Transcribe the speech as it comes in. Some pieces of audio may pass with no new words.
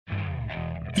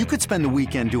You could spend the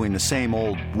weekend doing the same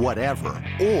old whatever,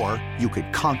 or you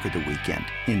could conquer the weekend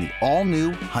in the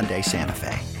all-new Hyundai Santa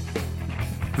Fe.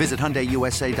 Visit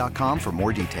HyundaiUSA.com for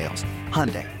more details.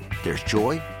 Hyundai, there's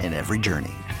joy in every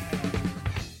journey.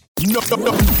 No one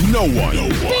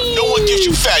gives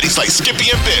you fatties like Skippy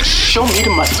and Bish. Show me the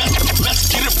money. Let's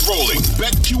get it rolling.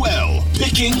 BetQL,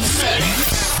 picking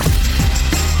fatties.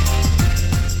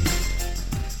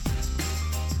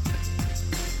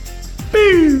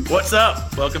 What's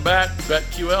up? Welcome back.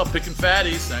 BetQL, picking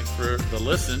fatties. Thanks for the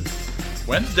listen.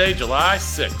 Wednesday, July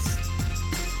 6th,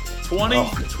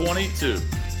 2022.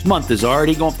 This month is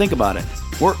already going to think about it.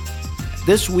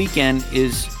 This weekend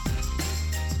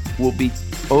will be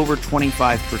over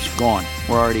 25% gone.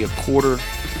 We're already a quarter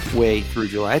way through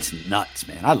July. It's nuts,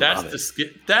 man. I love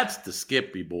it. That's the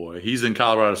Skippy boy. He's in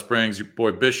Colorado Springs. Your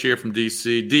boy Bish here from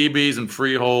DC. DB's in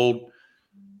Freehold.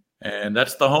 And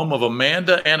that's the home of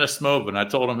Amanda Anisimova. And I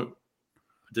told him,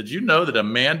 did you know that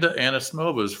Amanda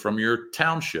Anisimova is from your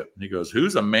township? And he goes,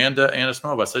 who's Amanda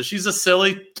Anisimova? I said, she's a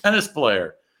silly tennis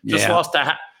player. Just lost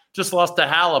to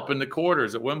Halep in the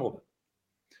quarters at Wimbledon.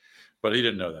 But he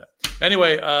didn't know that.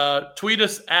 Anyway, tweet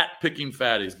us at Picking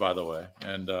Fatties, by the way.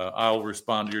 And I'll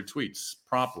respond to your tweets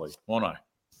promptly, won't I?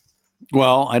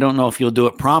 Well, I don't know if you'll do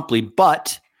it promptly,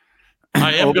 but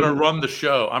I am going to run the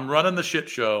show. I'm running the shit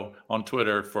show on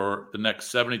Twitter for the next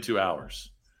 72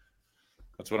 hours.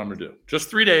 That's what I'm going to do. Just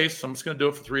 3 days. I'm just going to do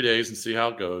it for 3 days and see how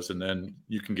it goes, and then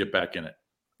you can get back in it.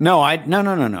 No.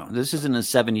 This isn't a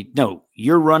 70. No,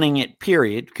 you're running it,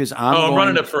 period, because I'm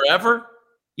running it forever?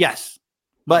 Yes.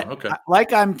 But okay.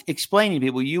 Like I'm explaining to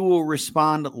people, you will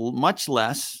respond much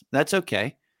less. That's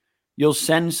okay. You'll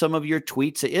send some of your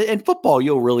tweets. In football,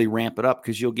 you'll really ramp it up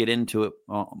because you'll get into it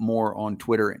more on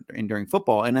Twitter and during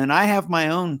football. And then I have my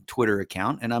own Twitter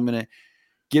account, and I'm going to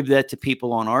give that to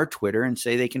people on our Twitter and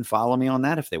say they can follow me on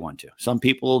that if they want to. Some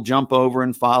people will jump over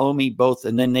and follow me both,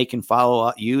 and then they can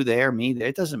follow you there, me there.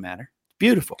 It doesn't matter. It's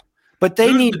beautiful. But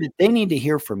they need to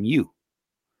hear from you.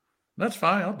 That's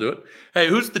fine. I'll do it. Hey,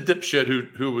 who's the dipshit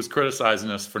who was criticizing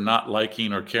us for not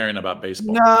liking or caring about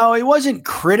baseball? No, he wasn't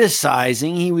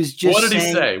criticizing. He was just What did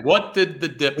he say? What did the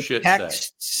dipshit say?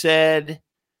 Text said,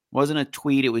 wasn't a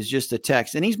tweet. It was just a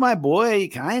text. And he's my boy,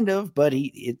 kind of, but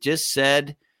it just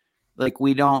said, like,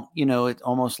 we don't, it's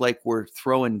almost like we're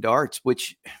throwing darts,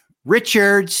 which,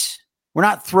 Richards, we're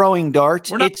not throwing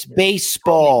darts. It's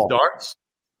baseball. Darts.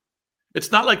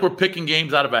 It's not like we're picking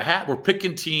games out of a hat. We're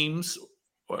picking teams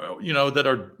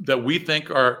that we think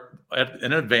are at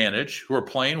an advantage, who are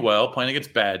playing well, playing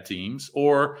against bad teams,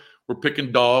 or we're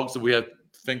picking dogs that we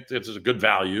think that is a good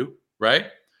value, right?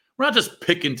 We're not just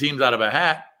picking teams out of a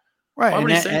hat. Right. Why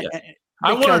would he say that?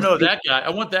 I want to know that guy. I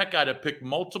want that guy to pick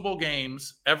multiple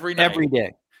games every night. Every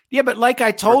day. Yeah, but like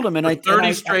I told him, for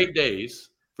 30 straight days,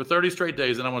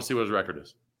 and I want to see what his record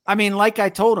is. I mean, like I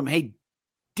told him, hey,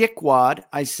 dickwad,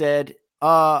 I said,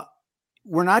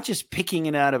 we're not just picking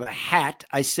it out of a hat.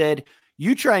 I said,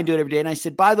 you try and do it every day. And I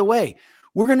said, by the way,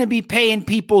 we're going to be paying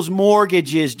people's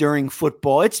mortgages during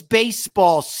football. It's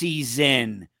baseball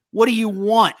season. What do you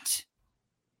want?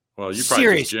 Well, you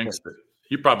probably just jinxed it.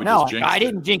 I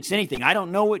didn't jinx anything. I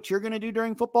don't know what you're going to do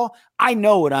during football. I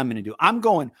know what I'm going to do. I'm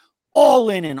going all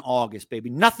in August, baby.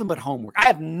 Nothing but homework. I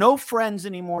have no friends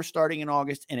anymore starting in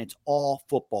August, and it's all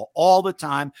football all the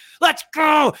time. Let's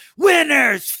go.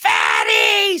 Winners,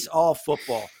 fatties, all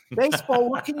football. Baseball,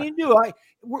 what can you do?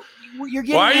 You're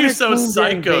getting Why are you so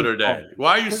psycho today?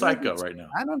 Why are you psycho right now?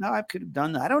 I don't know. I could have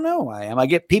done that. I don't know who I am. I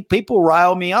get people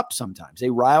rile me up sometimes. They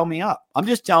rile me up. I'm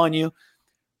just telling you.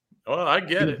 Well, I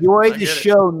get it. Enjoy the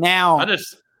show now. I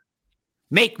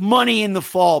make money in the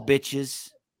fall, bitches.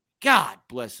 God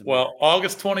bless them. Well,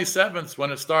 August 27th, when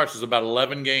it starts, there's about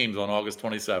 11 games on August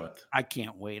 27th. I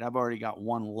can't wait. I've already got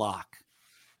one lock.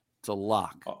 It's a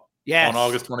lock. Yes. On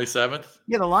August 27th?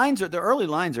 Yeah, the early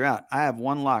lines are out. I have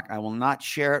one lock. I will not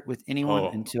share it with anyone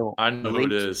until I know who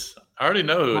it is. I already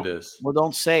know who it is. Well,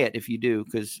 don't say it if you do,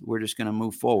 because we're just going to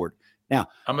move forward. Now,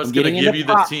 I'm just going to give you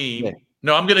the team. Yeah.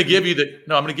 No, I'm going to give you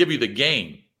the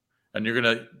game. And you're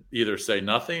going to either say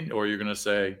nothing or you're going to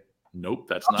say, nope,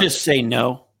 that's not just say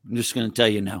no. I'm just going to tell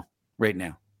you no right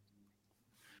now.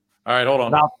 All right, hold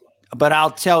on. But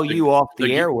I'll tell you off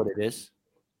the air what it is.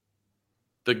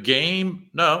 The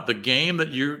game that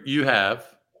you have,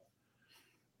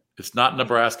 it's not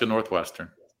Nebraska Northwestern.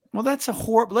 Well, that's a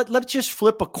horrible. Let's just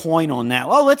flip a coin on that.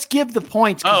 Well, let's give the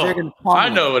points because they're going to. I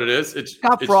know what it is. It's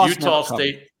Utah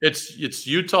State. It's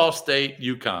Utah State,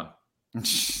 UConn.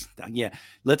 Yeah,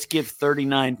 let's give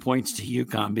 39 points to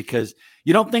UConn because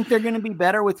you don't think they're going to be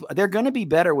better with. They're going to be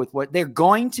better with what they're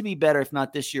going to be better, if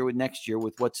not this year, with next year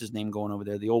with what's his name going over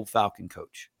there, the old Falcon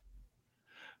coach.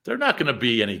 They're not going to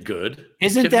be any good.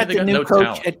 Isn't that the new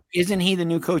coach? Isn't he the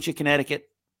new coach at Connecticut?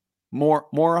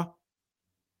 Mora?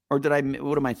 Or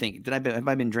what am I thinking? Have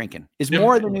I been drinking? Is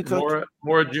Mora the new coach?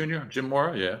 Mora Jr., Jim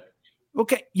Mora, yeah.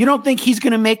 Okay. You don't think he's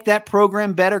going to make that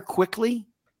program better quickly?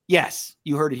 Yes,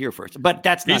 you heard it here first. But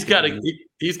that's not.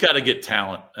 He's got to get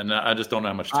talent, and I just don't know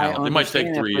how much talent. It might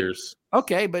take 3 years.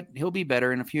 Okay, but he'll be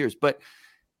better in a few years. But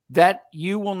that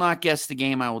you will not guess the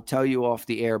game. I will tell you off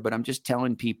the air, but I'm just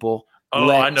telling people. Oh,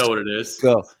 I know what it is.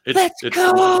 Go. Let's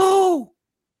go.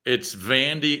 It's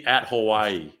Vandy at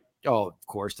Hawaii. Oh, of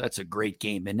course. That's a great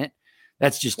game, isn't it?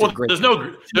 That's just a great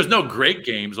game. There's no great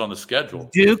games on the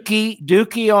schedule.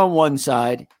 Dookie on one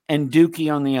side and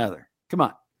Dookie on the other. Come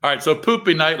on. All right, so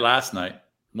poopy night last night,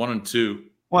 1-2.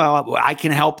 Well, I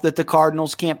can help that the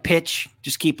Cardinals can't pitch.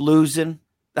 Just keep losing.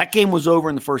 That game was over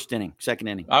in the second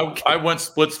inning. I went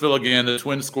Splitsville again. The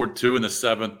Twins scored 2 in the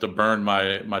 7th to burn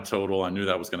my total. I knew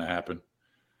that was going to happen.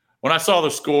 When I saw the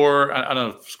score, I don't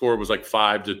know if the score was like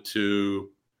 5-2.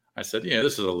 I said, yeah,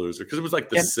 this is a loser. Because it was like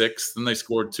the 6th, and they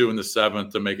scored 2 in the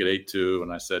 7th to make it 8-2.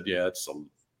 And I said, yeah, it's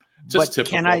just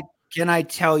typical. Can I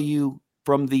tell you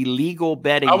from the legal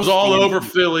betting? I was all over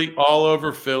Philly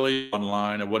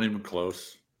online. It wasn't even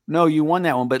close. No, you won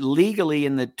that one. But legally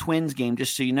in the Twins game,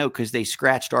 just so you know, because they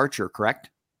scratched Archer, correct?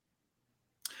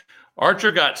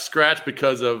 Archer got scratched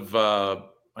because of,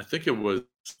 I think it was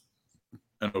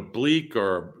an oblique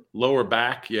or lower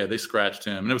back. Yeah, they scratched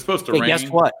him. And it was supposed to rain. Guess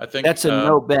what? I think that's a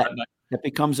no bet. That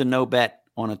becomes a no bet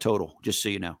on a total, just so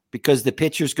you know. Because the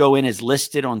pitchers go in as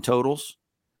listed on totals,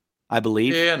 I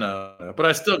believe. Yeah, no. But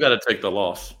I still got to take the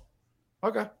loss.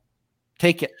 Okay.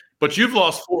 Take it. But you've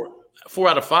lost 4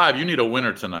 out of 5. You need a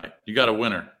winner tonight. You got a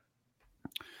winner.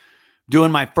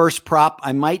 Doing my first prop.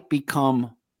 I might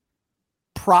become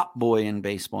prop boy in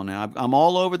baseball now. I'm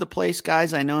all over the place,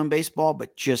 guys. I know in baseball,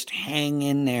 but just hang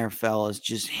in there, fellas.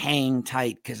 Just hang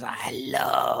tight because I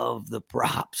love the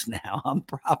props now. I'm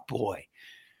prop boy.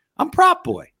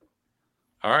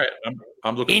 All right.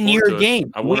 I'm looking in forward your to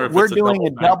game. We're doing a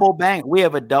double bang. We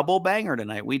have a double banger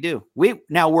tonight. We do.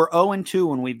 Now we're 0-2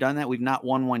 when we've done that. We've not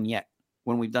won one yet.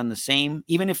 When we've done the same,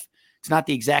 even if it's not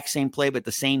the exact same play, but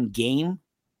the same game,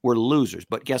 we're losers.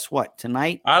 But guess what?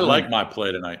 Tonight, I like my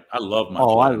play tonight. I love my play.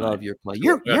 Oh, I love your play.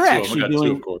 You're actually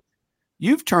doing.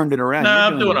 You've turned it around. No,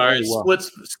 I'm doing all right. Well.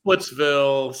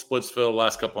 Splitsville.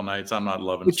 Last couple of nights, I'm not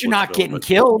loving. But you're not getting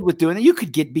killed with doing it. You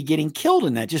could be getting killed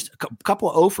in that. Just a couple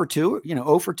of 0 for 2.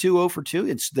 0 for 2, 0 for 2.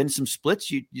 It's then some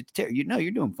splits. You know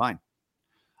you're doing fine.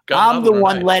 I'm the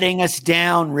one letting us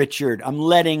down, Richard. I'm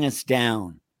letting us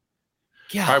down.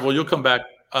 Yeah. All right. Well, you'll come back.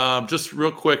 Just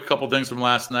real quick, a couple things from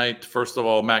last night. First of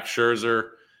all, Max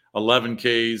Scherzer, 11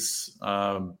 Ks,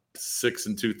 6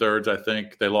 2/3. I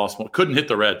think they lost one. Couldn't hit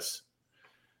the Reds.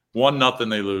 1-0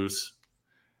 they lose.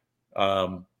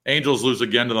 Angels lose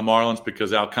again to the Marlins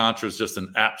because Alcantara is just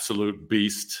an absolute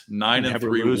beast. 9-3,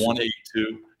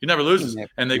 182. He never loses,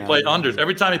 and they play unders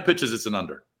every time he pitches. It's an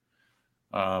under.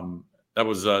 That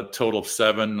was a total of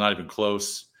 7, not even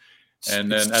close.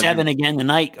 And then 7 again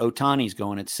tonight. Otani's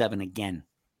going at 7 again.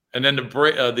 And then the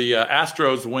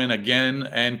Astros win again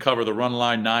and cover the run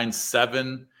line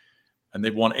 9-7, and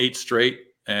they've won 8 straight,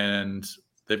 and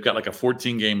they've got like a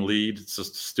 14-game lead. It's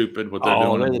just stupid what they're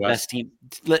doing. They're the best team.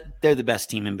 They're the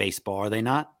best team in baseball, are they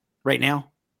not? Right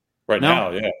now? Now,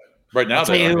 yeah. Right now,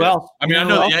 they are. Who else? I mean, I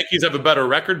know the Yankees have a better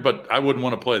record, but I wouldn't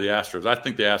want to play the Astros. I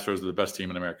think the Astros are the best team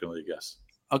in the American League, yes.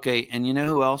 Okay, and you know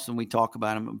who else? And we talk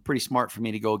about them. Pretty smart for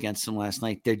me to go against them last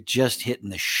night. They're just hitting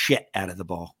the shit out of the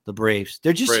ball. The Braves.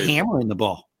 They're just hammering the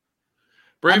ball.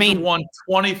 Braves won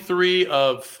 23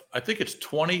 of, I think it's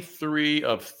 23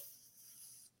 of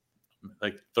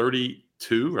like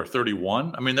 32 or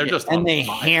 31. I mean, they're just and they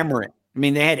hammer it. I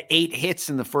mean, they had 8 hits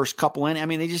in the first couple innings. I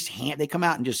mean, they come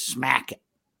out and just smack it.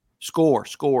 Score.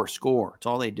 It's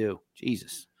all they do.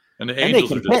 Jesus. And the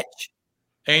Angels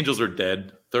Angels are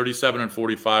dead.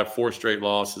 37-45, 4 straight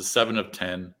losses, 7 of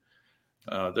 10.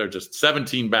 They're just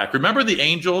 17 back. Remember the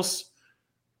Angels?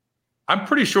 I'm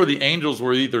pretty sure the Angels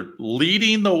were either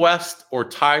leading the West or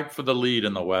tied for the lead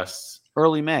in the West.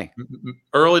 Early May.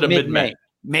 Early to mid-May.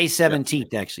 May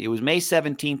 17th, actually. It was May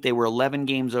 17th. They were 11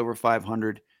 games over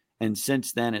 500. And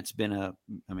since then, it's been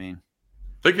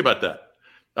think about that.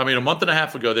 I mean, a month and a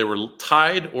half ago, they were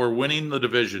tied or winning the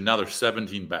division. Now they're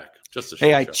 17 back. Just a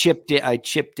hey, I chipped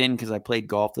in because I played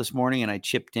golf this morning, and I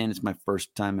chipped in. It's my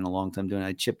first time in a long time doing it.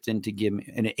 I chipped in to give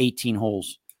me 18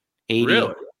 holes. 80,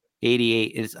 really?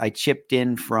 88. I chipped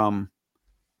in from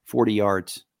 40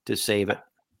 yards to save it.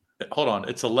 Hold on.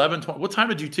 It's 11:20. What time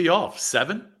did you tee off?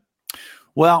 7?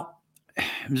 Well,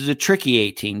 it was a tricky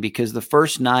 18 because the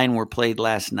first 9 were played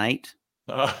last night.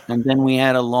 And then we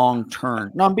had a long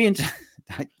turn. No, I'm being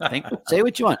I think say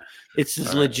what you want. It's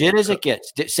as legit as it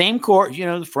gets. Same court,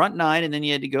 the front 9, and then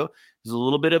you had to go. There's a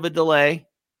little bit of a delay.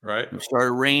 Right. It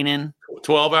started raining.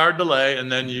 12-hour delay,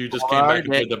 and then you just came back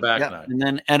and did the back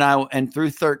 9. And through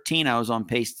 13, I was on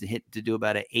pace to do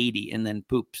about an 80, and then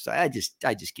poops. I just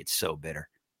get so bitter.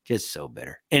 Just so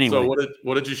bitter. Anyway. So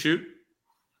what did you shoot?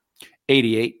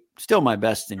 88. Still my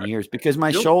best in years because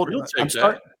my shoulder.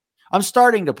 I'm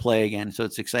starting to play again, so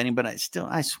it's exciting. But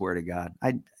I swear to God,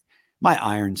 my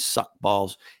irons suck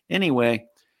balls. Anyway,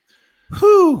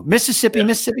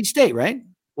 Mississippi State, right?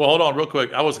 Well, hold on real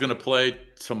quick. I was going to play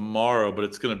tomorrow, but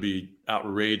it's going to be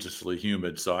outrageously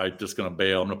humid, so I'm just going to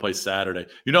bail. I'm going to play Saturday.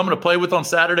 I'm going to play with on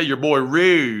Saturday? Your boy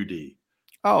Rudy.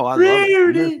 Oh, I love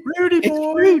it. Rudy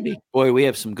boy. Rudy. Boy, we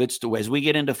have some good stories. As we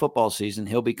get into football season,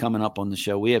 he'll be coming up on the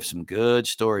show. We have some good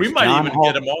stories. We might even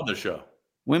get him on the show.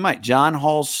 We might. John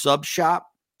Hall's Sub Shop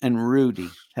and Rudy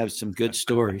have some good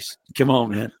stories. Come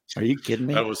on, man. Are you kidding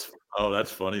me?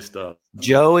 That's funny stuff.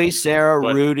 Joey,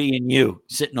 Sarah, Rudy, and you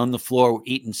sitting on the floor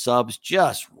eating subs,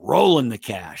 just rolling the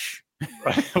cash.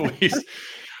 Rudy,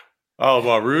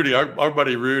 our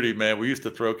buddy Rudy, man, we used to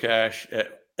throw cash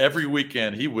every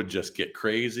weekend. He would just get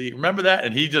crazy. Remember that?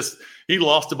 And he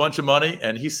lost a bunch of money,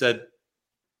 and he said,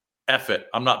 F it.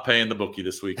 I'm not paying the bookie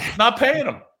this week. Not paying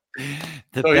him.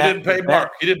 He didn't pay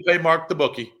Mark. He didn't pay Mark the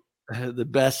bookie.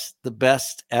 The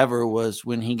best ever was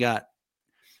when he got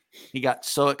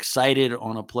so excited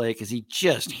on a play because he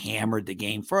just hammered the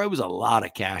game. It was a lot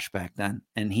of cash back then,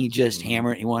 and he just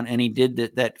hammered. He won, and he did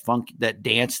that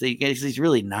dance. He's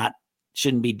really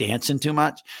shouldn't be dancing too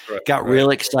much. Right, got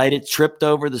real excited, tripped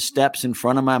over the steps in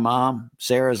front of my mom.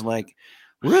 Sarah's like,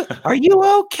 "Are you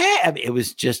okay?" I mean, it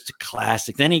was just a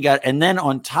classic. And then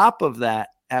on top of that,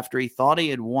 after he thought he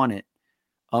had won it,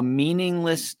 a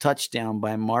meaningless touchdown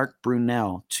by Mark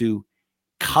Brunell to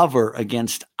cover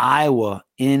against Iowa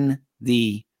in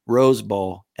the Rose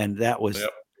Bowl, and that was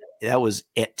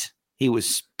it. He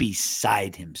was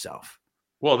beside himself.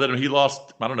 Well, then he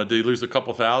lost. I don't know. Did he lose a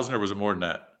couple thousand, or was it more than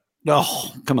that?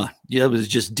 Oh, come on! Yeah, it was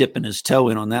just dipping his toe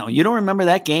in on that one. You don't remember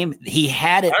that game? He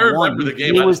had it. I remember the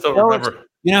game. I just don't remember.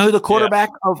 You know who the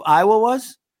quarterback of Iowa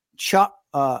was? Chuck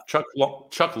Long.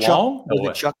 Was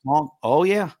it Chuck Long? Oh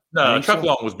yeah. No, Chuck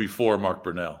Long was before Mark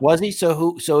Brunell. Was he?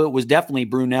 So it was definitely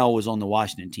Brunell was on the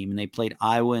Washington team, and they played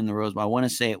Iowa in the Rose Bowl. I want to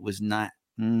say it was not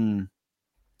early.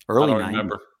 I don't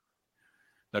remember.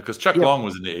 No, because Chuck Long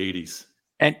was in the 80s.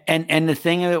 And the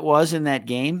thing of it was in that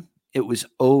game, it was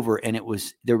over, and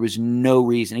there was no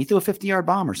reason. He threw a 50-yard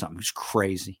bomb or something. It was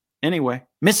crazy. Anyway,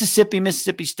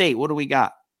 Mississippi State. What do we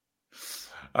got?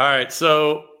 All right,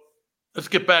 so let's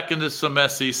get back into some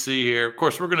SEC here. Of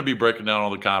course, we're going to be breaking down all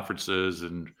the conferences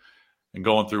and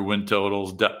going through win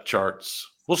totals, depth charts.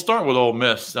 We'll start with Ole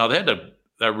Miss. Now, they had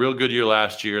that real good year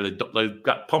last year. They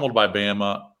got pummeled by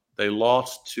Bama. They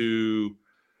lost in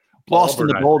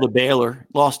the bowl to Baylor.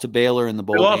 Lost to Baylor in the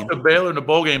bowl game. Lost to Baylor in the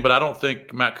bowl game, but I don't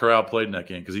think Matt Corral played in that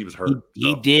game because he was hurt.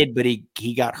 He did, but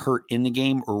he got hurt in the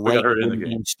game or right when the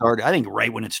game started. I think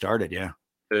right when it started, yeah.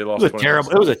 They lost. It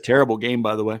was a terrible game,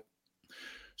 by the way.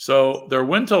 So their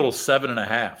win total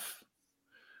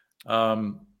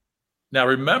 7.5. Now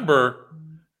remember,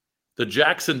 the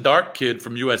Jackson Dart kid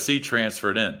from USC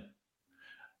transferred in.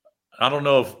 I don't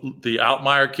know if the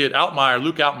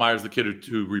Luke Altmaier is the kid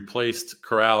who replaced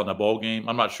Corral in a bowl game.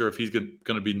 I'm not sure if he's going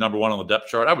to be number one on the depth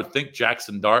chart. I would think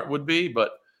Jackson Dart would be,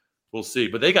 but we'll see.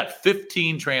 But they got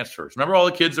 15 transfers. Remember all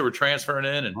the kids that were transferring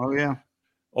in? And oh, yeah.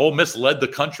 Ole Miss led the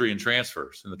country in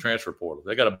transfers in the transfer portal.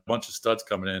 They got a bunch of studs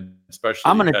coming in, especially.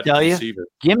 I'm going to tell you,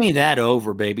 give me that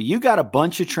over, baby. You got a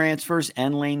bunch of transfers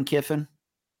and Lane Kiffin.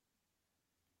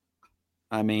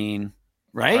 I mean,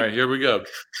 right? All right, here we go.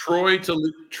 Troy,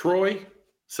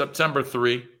 September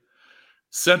 3.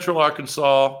 Central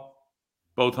Arkansas,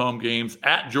 both home games.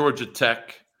 At Georgia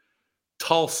Tech,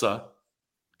 Tulsa,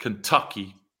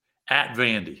 Kentucky, at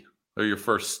Vandy. They're your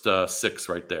first 6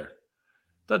 right there.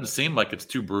 Doesn't seem like it's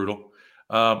too brutal.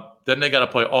 Then they got to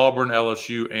play Auburn,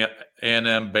 LSU,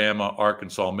 A&M, Bama,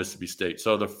 Arkansas, Mississippi State.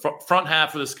 So the front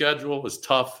half of the schedule is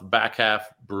tough. Back half,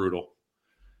 brutal.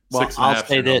 Well, I'll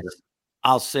say this.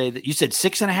 I'll say that you said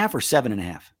 6.5 or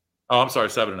 7.5. Oh, I'm sorry,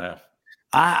 7.5.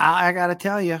 I got to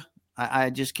tell you, I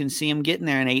just can see them getting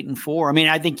there in 8-4. I mean,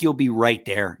 I think you'll be right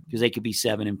there because they could be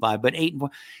 7-5, but 8-4.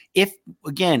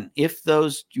 If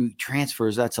those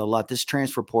transfers, that's a lot. This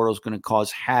transfer portal is going to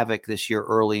cause havoc this year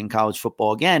early in college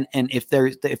football again. And if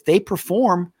they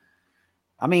perform,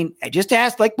 I mean, just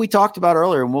ask, like we talked about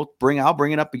earlier, and I'll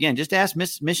bring it up again. Just ask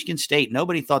Michigan State.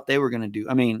 Nobody thought they were going to do.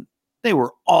 I mean, they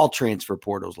were all transfer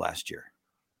portals last year.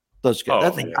 Those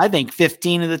guys. Oh, I think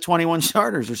 15 of the 21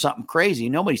 starters or something crazy.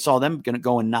 Nobody saw them going to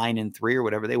go in 9-3 or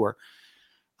whatever they were.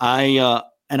 And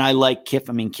I like Kiffin.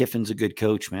 I mean, Kiffin's a good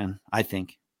coach, man. I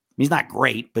think he's not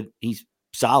great, but he's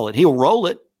solid. He'll roll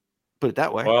it. Put it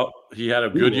that way. Well, he had a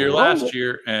good year last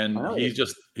year, and he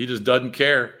just doesn't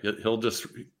care.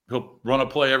 He'll run a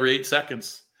play every 8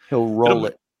 seconds. He'll roll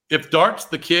it. If Dart's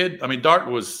the kid, I mean, Dart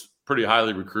was pretty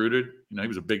highly recruited. You know, he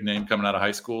was a big name coming out of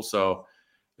high school. So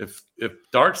if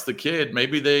Dart's the kid,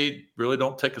 maybe they really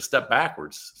don't take a step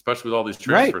backwards, especially with all these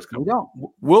transfers coming.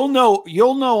 We'll know.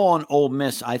 You'll know on Ole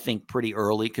Miss, I think, pretty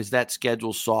early because that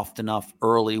schedule's soft enough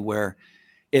early where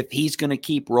if he's going to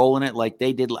keep rolling it like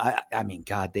they did, I mean,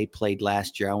 God, they played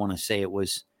last year. I want to say it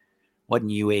wasn't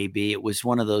UAB. It was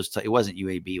one of those. It wasn't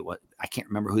UAB. I can't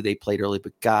remember who they played early,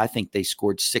 but God, I think they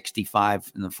scored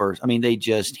 65 in the first. I mean, they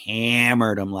just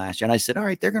hammered them last year. And I said, all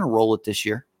right, they're going to roll it this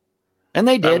year. And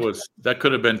they did. That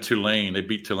could have been Tulane. They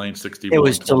beat Tulane 61. It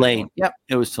was Tulane. Yep,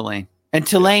 it was Tulane. And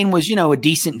Tulane was, a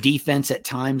decent defense at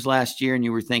times last year. And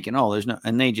you were thinking, oh, there's no –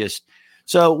 and they just –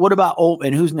 so what about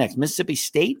and who's next? Mississippi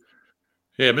State?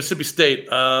 Yeah, Mississippi State.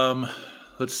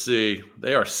 Let's see.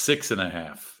 They are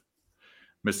 6.5.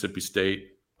 Mississippi State.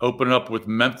 Open up with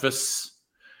Memphis.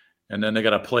 And then they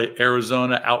got to play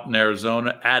Arizona out in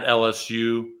Arizona, at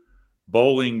LSU,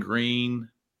 Bowling Green,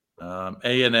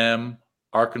 A&M,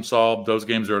 Arkansas. Those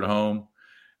games are at home.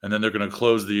 And then they're going to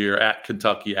close the year at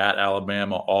Kentucky, at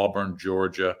Alabama, Auburn,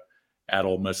 Georgia, at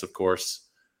Ole Miss, of course.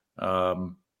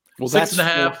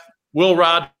 6.5. Will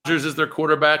Rogers is their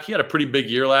quarterback. He had a pretty big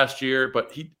year last year,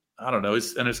 but I don't know.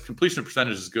 His completion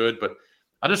percentage is good, but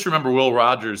I just remember Will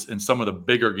Rogers in some of the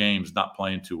bigger games not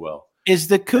playing too well. Is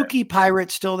the Kooky Pirate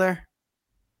still there?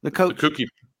 The coach? The Kooky.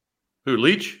 Who,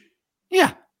 Leach?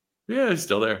 Yeah. Yeah, he's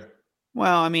still there.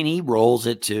 Well, I mean, he rolls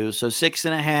it too. So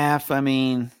 6.5, I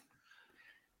mean,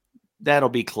 that'll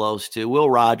be close to. Will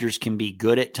Rogers can be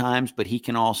good at times, but he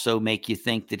can also make you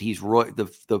think that he's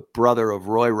the brother of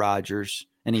Roy Rogers,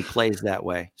 and he plays that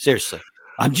way. Seriously.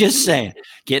 I'm just saying,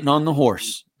 getting on the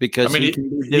horse because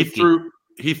he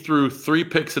threw 3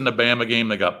 picks in the Bama game.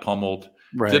 They got pummeled.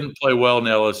 Right. Didn't play well in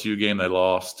the LSU game. They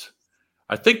lost.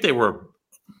 I think they were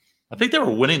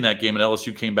winning that game, and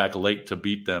LSU came back late to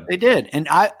beat them. They did. And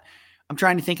I'm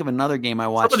trying to think of another game I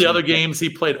watched. Some of the other games he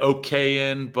played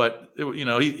okay in, but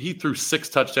he threw 6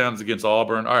 touchdowns against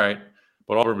Auburn. All right,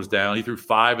 but Auburn was down. He threw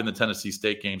 5 in the Tennessee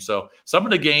State game. So some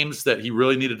of the games that he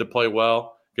really needed to play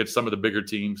well against some of the bigger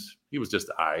teams, he was just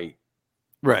aight.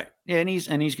 Right. Yeah, and he's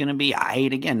going to be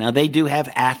aight again. Now they do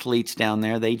have athletes down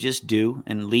there. They just do,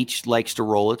 and Leach likes to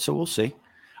roll it, so we'll see.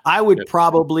 I would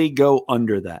probably go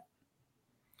under that.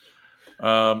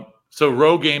 So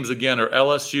road games again are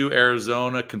LSU,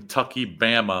 Arizona, Kentucky,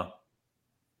 Bama,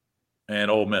 and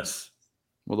Ole Miss.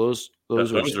 Well, those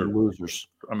are losers.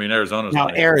 I mean,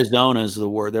 Arizona's the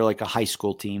word. They're like a high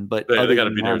school team, but they got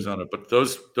to beat Arizona. But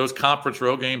those conference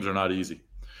road games are not easy.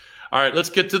 All right,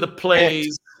 let's get to the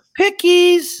plays.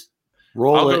 Pickies.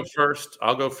 I'll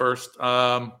go first.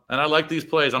 And I like these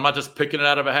plays. I'm not just picking it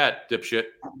out of a hat, dipshit,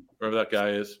 whoever that guy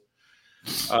is.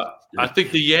 I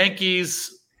think the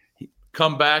Yankees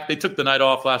come back. They took the night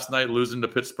off last night, losing to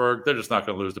Pittsburgh. They're just not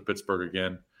going to lose to Pittsburgh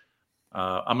again.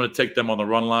 I'm going to take them on the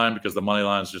run line because the money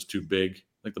line is just too big.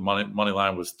 I think the money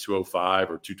line was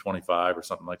 205 or 225 or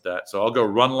something like that. So I'll go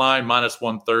run line minus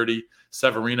 130.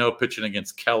 Severino pitching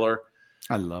against Keller.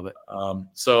 I love it.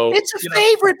 So it's a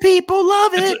favorite. People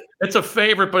love it. It's a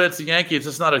favorite, but it's the Yankees. It's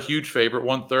just not a huge favorite.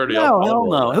 130.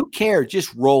 No. Who cares?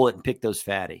 Just roll it and pick those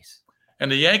fatties.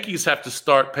 And the Yankees have to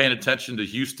start paying attention to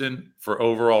Houston for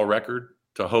overall record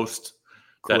to host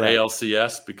that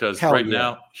ALCS because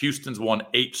now Houston's won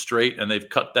 8 straight and they've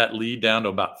cut that lead down to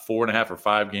about 4.5 or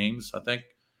 5 games, I think.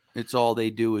 It's all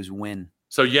they do is win.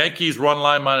 So Yankees run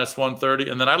line minus 130.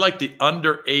 And then I like the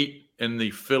under 8 in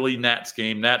the Philly Nats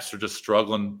game. Nats are just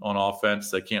struggling on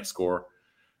offense. They can't score.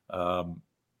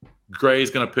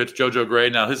 Gray's going to pitch, JoJo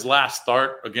Gray. Now, his last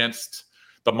start against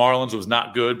the Marlins was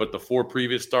not good, but the 4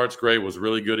 previous starts, Gray was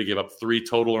really good. He gave up 3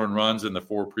 total earned runs in the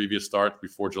 4 previous starts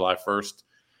before July 1st.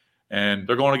 And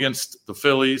they're going against the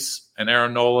Phillies and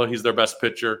Aaron Nola. He's their best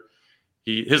pitcher.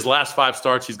 His last 5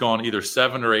 starts, he's gone either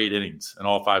 7 or 8 innings in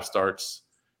all 5 starts.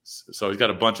 So he's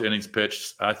got a bunch of innings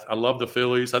pitched. I love the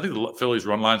Phillies. I think the Phillies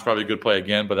run line is probably a good play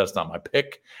again, but that's not my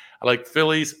pick. I like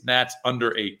Phillies, Nats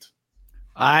under 8.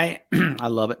 I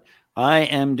love it.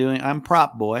 I'm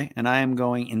prop boy, and I am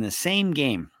going in the same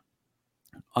game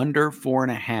under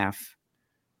 4.5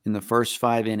 in the first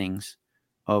 5 innings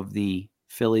of the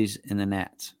Phillies and the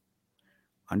Nats.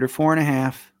 Under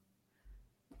 4.5.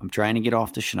 I'm trying to get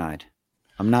off the schneid.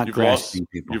 I'm not grasping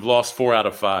people. You've lost 4 out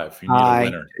of 5. You need a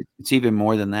winner. It's even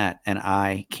more than that, and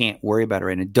I can't worry about it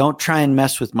right now. Don't try and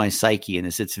mess with my psyche in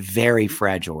this. It's very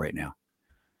fragile right now.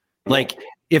 Like,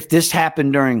 if this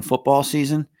happened during football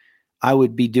season, I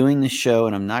would be doing this show,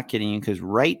 and I'm not kidding you, because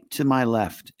right to my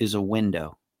left is a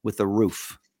window with a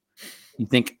roof. You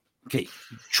think, okay,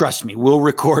 trust me, we'll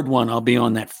record one. I'll be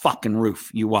on that fucking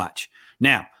roof. You watch.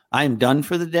 Now, I am done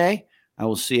for the day. I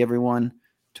will see everyone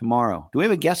tomorrow. Do we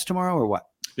have a guest tomorrow or what?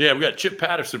 Yeah, we got Chip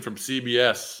Patterson from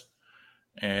CBS,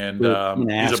 and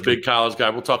he's a big college guy.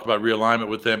 We'll talk about realignment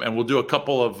with him, and we'll do a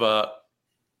couple of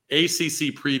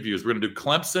ACC previews. We're going to do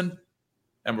Clemson,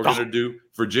 and we're going to do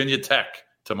Virginia Tech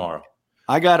tomorrow.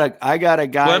 I got a guy.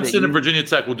 Clemson and Virginia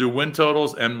Tech. We'll do win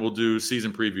totals, and we'll do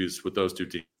season previews with those two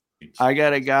teams. I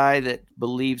got a guy that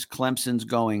believes Clemson's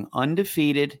going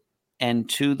undefeated and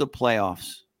to the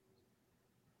playoffs.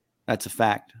 That's a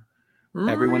fact.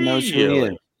 Everyone knows who he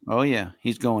is. Oh, yeah.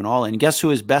 He's going all in. Guess who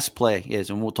his best play is?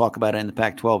 And we'll talk about it in the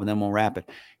Pac-12, and then we'll wrap it.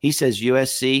 He says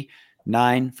USC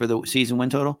 9 for the season win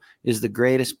total is the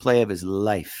greatest play of his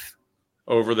life.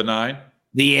 Over the 9?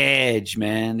 The edge,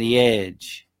 man. The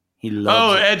edge. He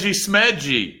loves it. Edgy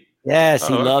smedgy. Yes,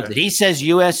 he loves it. He says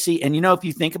USC. And, if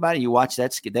you think about it, you watch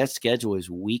that schedule is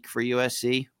weak for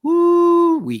USC.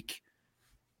 Woo, weak.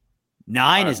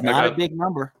 9 is not a big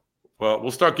number. Well,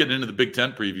 we'll start getting into the Big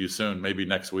Ten preview soon, maybe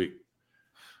next week.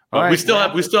 But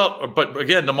but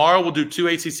again, tomorrow we'll do 2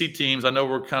 ACC teams. I know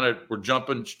we're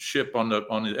jumping ship on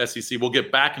the SEC. We'll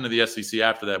get back into the SEC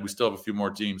after that. We still have a few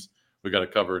more teams we got to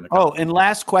cover. And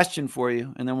last question for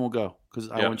you, and then we'll go because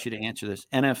I want you to answer this.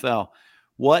 NFL,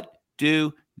 what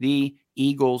do the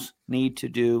Eagles need to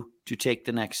do to take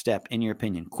the next step, in your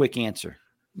opinion? Quick answer.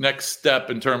 Next step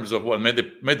in terms of what? Made the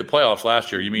playoffs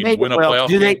last year. You mean win a playoff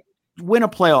game? Do they win a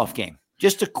playoff game?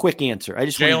 Just a quick answer. I'm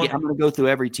going to go through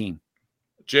every team.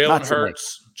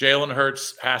 Jalen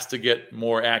Hurts has to get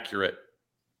more accurate.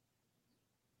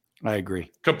 I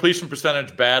agree. Completion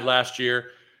percentage bad last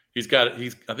year. I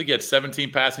think he had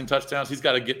 17 passing touchdowns. He's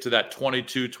got to get to that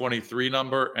 22, 23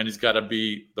 number, and he's got to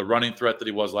be the running threat that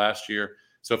he was last year.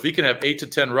 So if he can have 8 to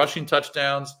 10 rushing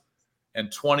touchdowns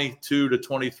and 22 to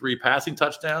 23 passing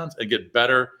touchdowns and get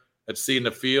better at seeing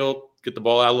the field, get the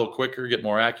ball out a little quicker, get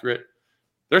more accurate,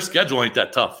 their schedule ain't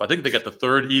that tough. I think they got the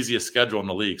 3rd easiest schedule in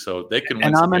the league, so they can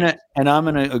win. And I'm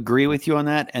gonna agree with you on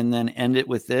that, and then end it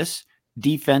with this: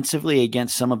 defensively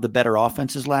against some of the better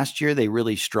offenses last year, they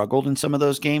really struggled in some of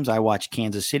those games. I watched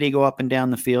Kansas City go up and down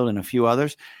the field, and a few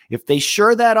others. If they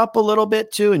shore that up a little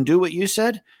bit too, and do what you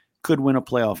said, could win a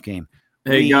playoff game.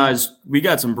 Hey guys, we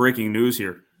got some breaking news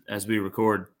here as we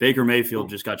record. Baker Mayfield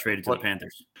just got traded to the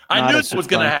Panthers. I knew this was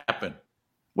going to happen.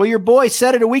 Well, your boy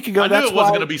said it a week ago. I knew it wasn't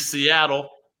going to be Seattle.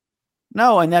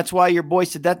 No, and that's why your boy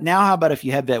said that. Now, how about if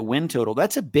you have that win total?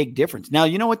 That's a big difference. Now,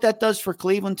 you know what that does for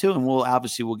Cleveland too, and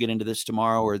we'll get into this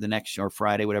tomorrow or the next or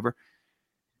Friday, whatever.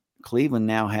 Cleveland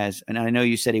now has, and I know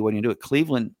you said he wasn't going to do it.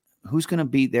 Cleveland, who's going to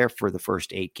be there for the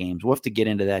first 8 games? We'll have to get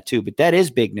into that too, but that is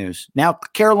big news. Now,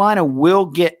 Carolina will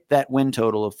get that win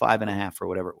total of 5.5 or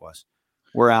whatever it was.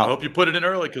 We're out. I hope you put it in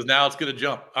early because now it's going to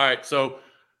jump. All right, so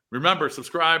remember,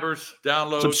 subscribers,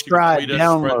 download, subscribe,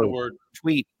 download, spread the word,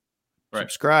 tweet. Right.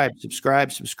 Subscribe.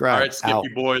 All right, Skippy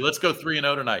boy. Let's go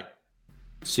 3-0 tonight.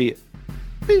 See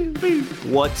you.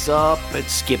 What's up?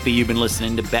 It's Skippy. You've been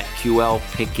listening to BetQL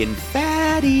Pickin'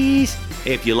 Fatties.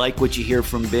 If you like what you hear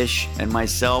from Bish and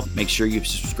myself, make sure you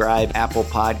subscribe. Apple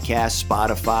Podcasts,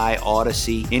 Spotify,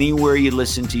 Odyssey, anywhere you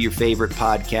listen to your favorite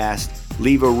podcast.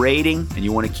 Leave a rating, and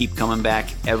you want to keep coming back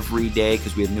every day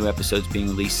because we have new episodes being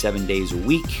released 7 days a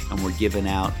week, and we're giving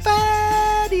out